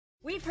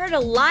We've heard a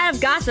lot of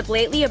gossip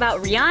lately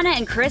about Rihanna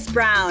and Kris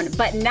Braun,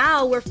 but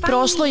now we're finally...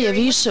 Prošlo je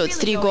više od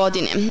 3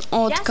 godine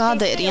od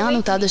kada je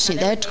Rijanu tadašnji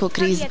dečko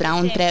Kris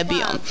Braun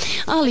prebio,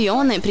 ali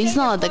ona je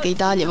priznala da ga i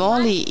dalje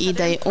voli i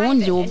da je on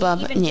ljubav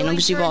njenog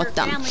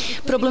života.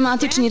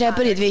 Problematični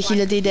reper je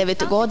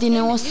 2009.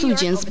 godine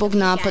osuđen zbog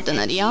napada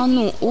na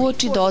Rijanu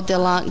uoči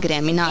dodela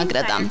Gremi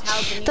nagrada.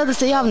 Tada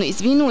se javno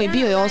izvinuo i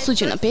bio je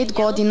osuđen na 5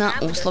 godina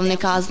uslovne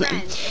kazne.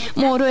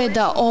 Morao je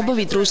da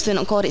obavi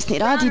društveno-korisni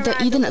rad i da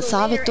ide na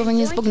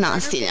savjetovanje zbog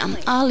nasilja,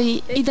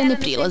 ali i da ne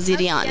prilazi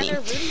Rijani.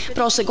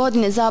 Prošle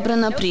godine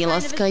zabrana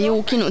prilaska je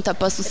ukinuta,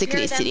 pa su se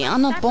Kris i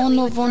Rijana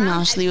ponovo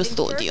našli u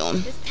studiju.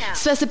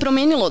 Sve se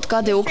promenilo od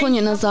kada je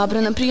uklonjena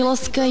zabrana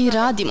prilaska i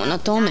radimo na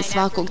tome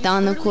svakog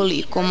dana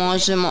koliko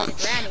možemo.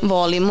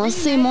 Volimo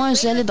se i moja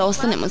želja da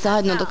ostanemo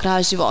zajedno do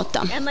kraja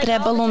života.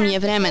 Trebalo mi je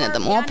vremena da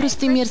mu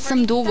oprostim jer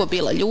sam dugo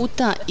bila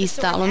ljuta i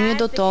stalo mi je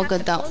do toga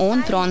da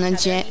on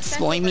pronađe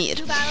svoj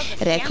mir,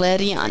 rekla je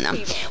Rihanna.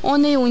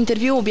 Ona je u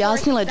intervju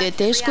objasnila da je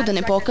teško da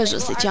ne pokaže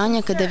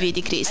osjećanja kada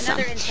vidi Krisa.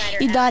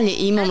 I dalje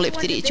imam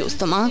leptiriće u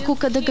stomaku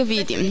kada ga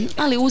vidim,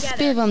 ali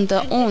uspevam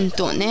da on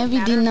to ne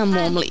vidi na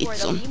mom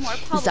licu.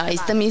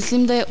 Zaista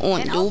mislim da je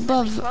on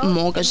ljubav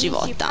moga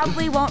života.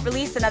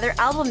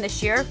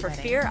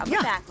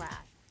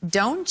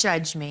 Don't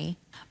judge me,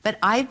 but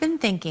I've been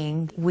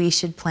thinking we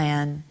should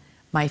plan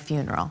my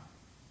funeral.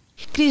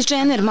 Kris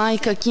Jenner,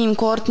 majka Kim,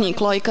 Kourtney i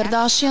Khloe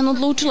Kardashian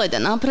odlučila je da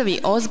napravi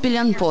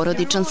ozbiljan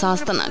porodičan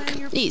sastanak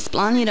i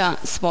isplanira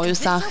svoju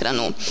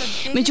sahranu.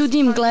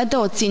 Međutim,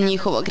 gledaoci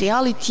njihovog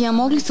realitija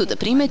mogli su da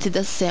primete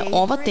da se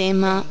ova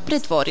tema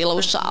pretvorila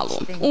u šalu.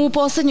 U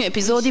poslednjoj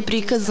epizodi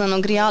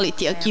prikazanog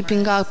realitija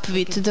Keeping Up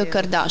with the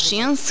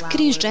Kardashians,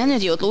 Kris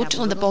Jenner je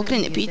odlučila da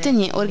pokrene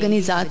pitanje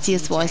organizacije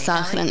svoje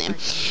sahrane.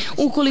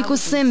 Ukoliko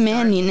se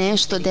meni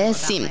nešto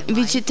desi,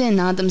 vi ćete,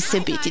 nadam se,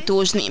 biti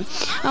tužni.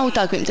 A u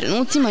takvim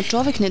trenucima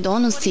čovek ne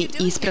donosi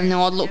ispravne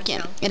odluke,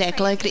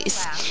 rekla je Kris.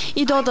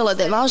 I dodala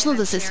da je važno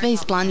da se sve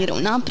isplanira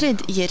unapred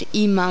jer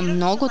ima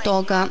mnogo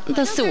toga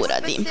da se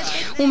uradi.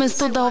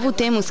 Umesto da ovu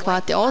temu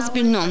shvate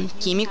ozbiljno,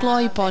 Kim i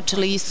Khloe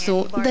počeli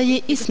su da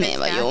je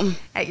ismevaju.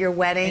 At your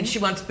wedding. And she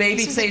wants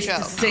Babyface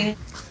to sing.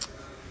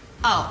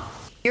 Oh,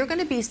 you're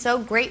going to be so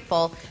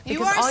grateful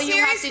because all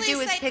you have to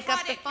do is pick up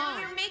the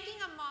phone.